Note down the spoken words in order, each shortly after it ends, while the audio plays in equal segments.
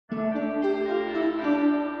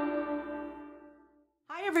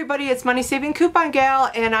everybody, it's Money Saving Coupon Gal,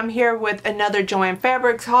 and I'm here with another Joann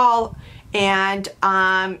Fabrics haul. And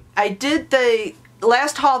I did the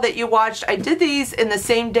last haul that you watched. I did these in the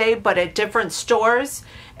same day but at different stores,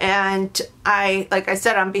 and like I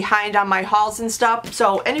said, I'm behind on my hauls and stuff.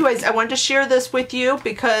 So anyways, I wanted to share this with you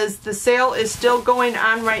because the sale is still going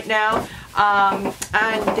on right now on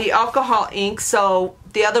the alcohol ink. So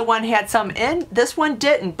the other one had some in, this one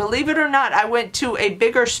didn't. Believe it or not, I went to a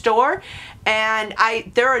bigger store, and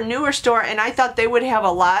they're a newer store, and I thought they would have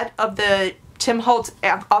a lot of the Tim Holtz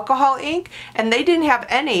alcohol ink, and they didn't have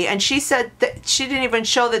any. And she said that she didn't even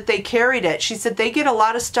show that they carried it. She said they get a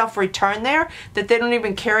lot of stuff returned there that they don't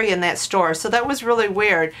even carry in that store. So that was really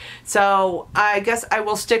weird. So I guess I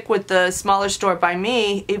will stick with the smaller store by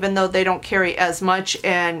me, even though they don't carry as much,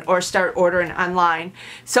 or start ordering online.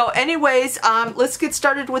 So anyways, let's get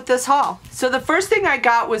started with this haul. So the first thing I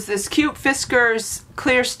got was this cute Fiskars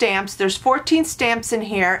clear stamps. There's 14 stamps in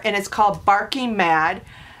here, and it's called Barking Mad.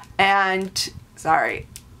 And sorry,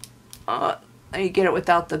 let me get it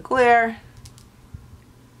without the glare.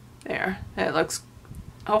 There, it looks,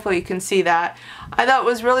 hopefully you can see that. I thought it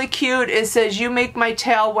was really cute. It says, "You make my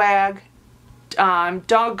tail wag.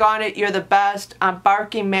 Doggone it, you're the best. I'm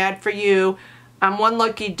barking mad for you. I'm one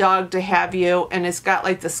lucky dog to have you." And it's got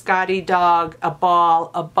like the Scotty dog, a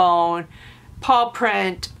ball, a bone, paw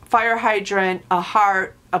print, fire hydrant, a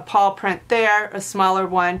heart, a paw print there, a smaller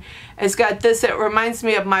one. It's got this, it reminds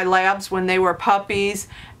me of my labs when they were puppies,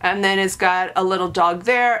 and then it's got a little dog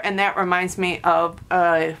there, and that reminds me of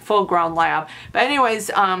a full-grown lab. But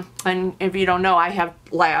anyways, and if you don't know, I have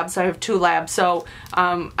labs. I have 2 labs, so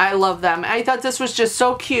I love them. I thought this was just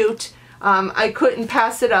so cute. I couldn't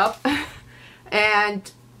pass it up, and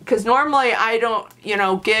because normally I don't,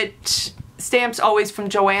 get stamps always from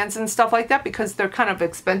Joann's and stuff like that because they're kind of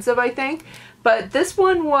expensive, I think. But this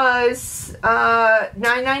one was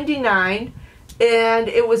 $9.99, and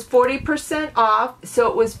it was 40% off, so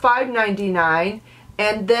it was $5.99.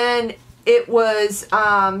 And then it was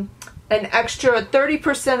an extra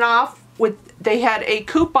 30% off. They had a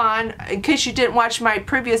coupon, in case you didn't watch my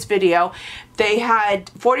previous video. They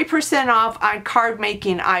had 40% off on card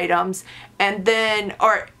making items, and then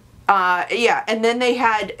and then they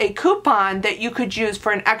had a coupon that you could use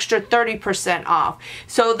for an extra 30% off.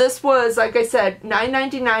 So this was, like I said,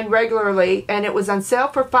 $9.99 regularly, and it was on sale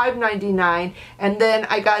for $5.99. And then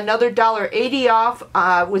I got another $1.80 off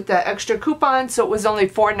with the extra coupon, so it was only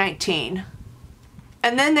 $4.19.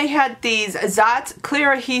 And then they had these Zotz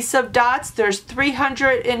clear adhesive dots. There's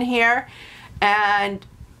 300 in here, and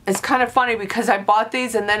it's kind of funny because I bought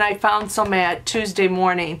these and then I found some at Tuesday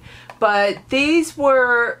morning. But these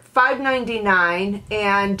were $5.99,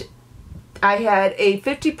 and I had a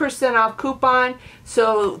 50% off coupon,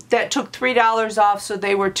 so that took $3 off, so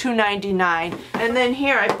they were $2.99. And then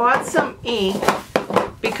here, I bought some ink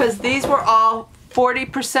because these were all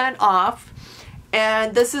 40% off.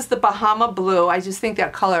 And this is the Bahama Blue. I just think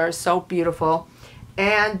that color is so beautiful.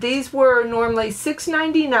 And these were normally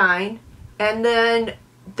 $6.99, and then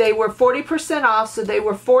they were 40% off, so they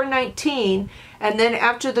were $4.19. And then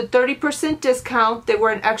after the 30% discount, they were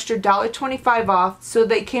an extra $1.25 off, so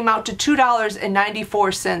they came out to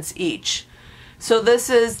 $2.94 each. So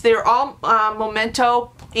they're all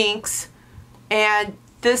Memento inks, and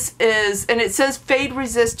this is, and it says fade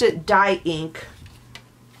resistant dye ink.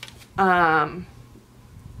 Yeah,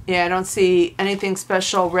 I don't see anything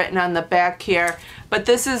special written on the back here, but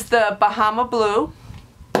this is the Bahama Blue.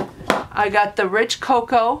 I got the Rich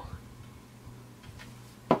Cocoa,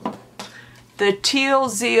 the Teal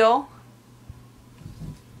Zeal,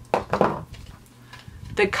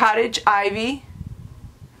 the Cottage Ivy,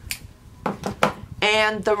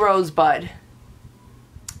 and the Rosebud.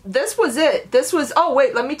 This was it. This was, oh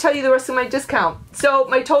wait, let me tell you the rest of my discount. So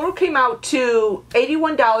my total came out to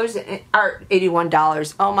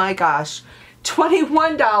 $81, oh my gosh,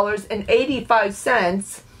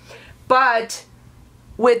 $21.85. But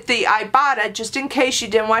with the Ibotta, just in case you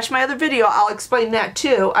didn't watch my other video, I'll explain that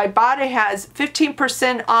too. Ibotta has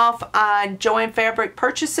 15% off on Joann Fabric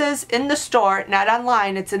purchases in the store, not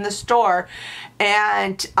online, it's in the store.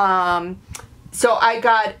 And so I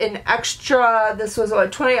got an extra, this was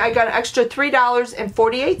what, I got an extra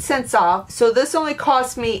 $3.48 off. So this only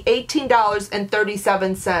cost me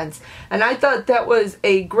 $18.37. And I thought that was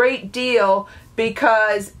a great deal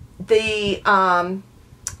because the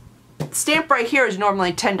stamp right here is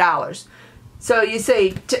normally $10. So you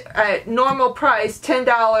say normal price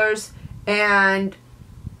 $10, and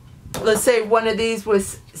let's say one of these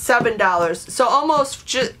was $7. So almost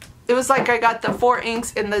just, it was like I got the 4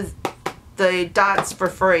 inks and the dots for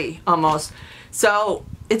free almost. So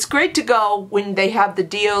it's great to go when they have the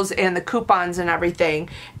deals and the coupons and everything.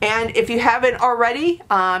 And if you haven't already,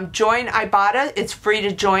 join Ibotta. It's free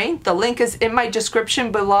to join. The link is in my description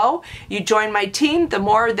below. You join my team. The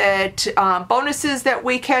more that bonuses that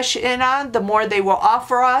we cash in on, the more they will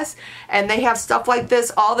offer us. And they have stuff like this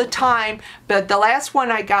all the time. But the last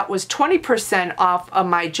one I got was 20% off of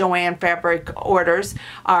my Joann Fabric orders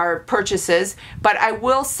or purchases. But I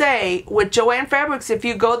will say with Joann Fabrics, if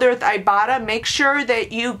you go there with Ibotta, make sure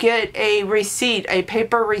that you get a receipt, a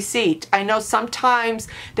paper receipt. I know sometimes,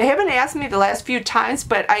 they haven't asked me the last few times,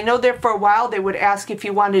 but I know there for a while they would ask if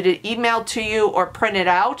you wanted it emailed to you or printed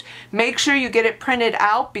out. Make sure you get it printed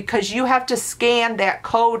out because you have to scan that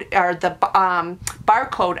code or the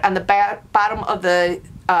barcode on the bottom of the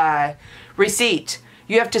receipt.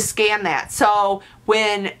 You have to scan that. So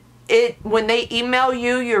when they email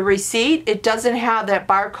you your receipt, it doesn't have that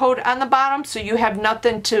barcode on the bottom, so you have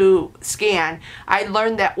nothing to scan. I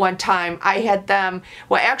learned that one time. I had them,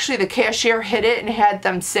 well actually the cashier hid it and had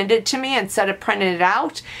them send it to me instead of printing it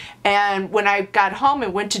out. And when I got home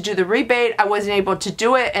and went to do the rebate, I wasn't able to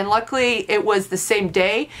do it, and luckily it was the same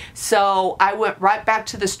day, so I went right back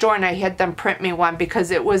to the store and I had them print me one because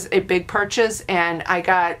it was a big purchase and I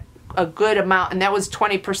got a good amount, and that was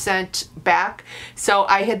 20% back, so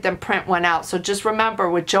I had them print one out. So just remember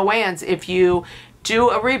with Joann's, if you do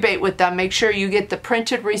a rebate with them, make sure you get the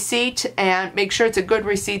printed receipt and make sure it's a good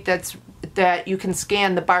receipt that you can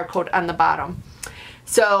scan the barcode on the bottom.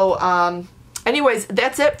 So anyways,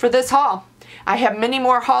 that's it for this haul. I have many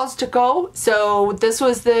more hauls to go. So this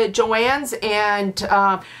was the Joann's, and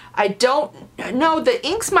I don't know, the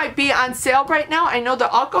inks might be on sale right now. I know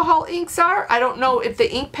the alcohol inks are. I don't know if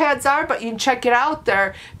the ink pads are, but you can check it out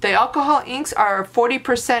there. The alcohol inks are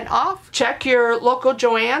 40% off. Check your local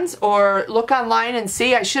Joann's or look online and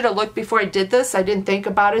see. I should have looked before I did this. I didn't think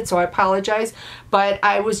about it, so I apologize. But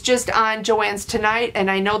I was just on Joann's tonight,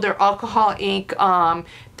 and I know their alcohol ink,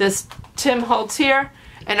 this Tim Holtz here,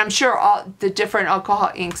 and I'm sure all the different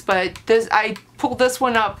alcohol inks, but this, I pulled this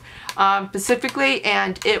one up specifically,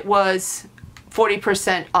 and it was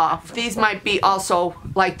 40% off. These might be also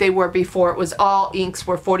like they were before. It was all inks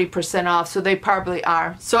were 40% off, so they probably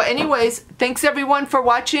are. So anyways, thanks everyone for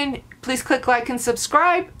watching. Please click like and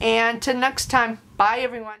subscribe, and till next time, bye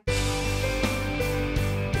everyone.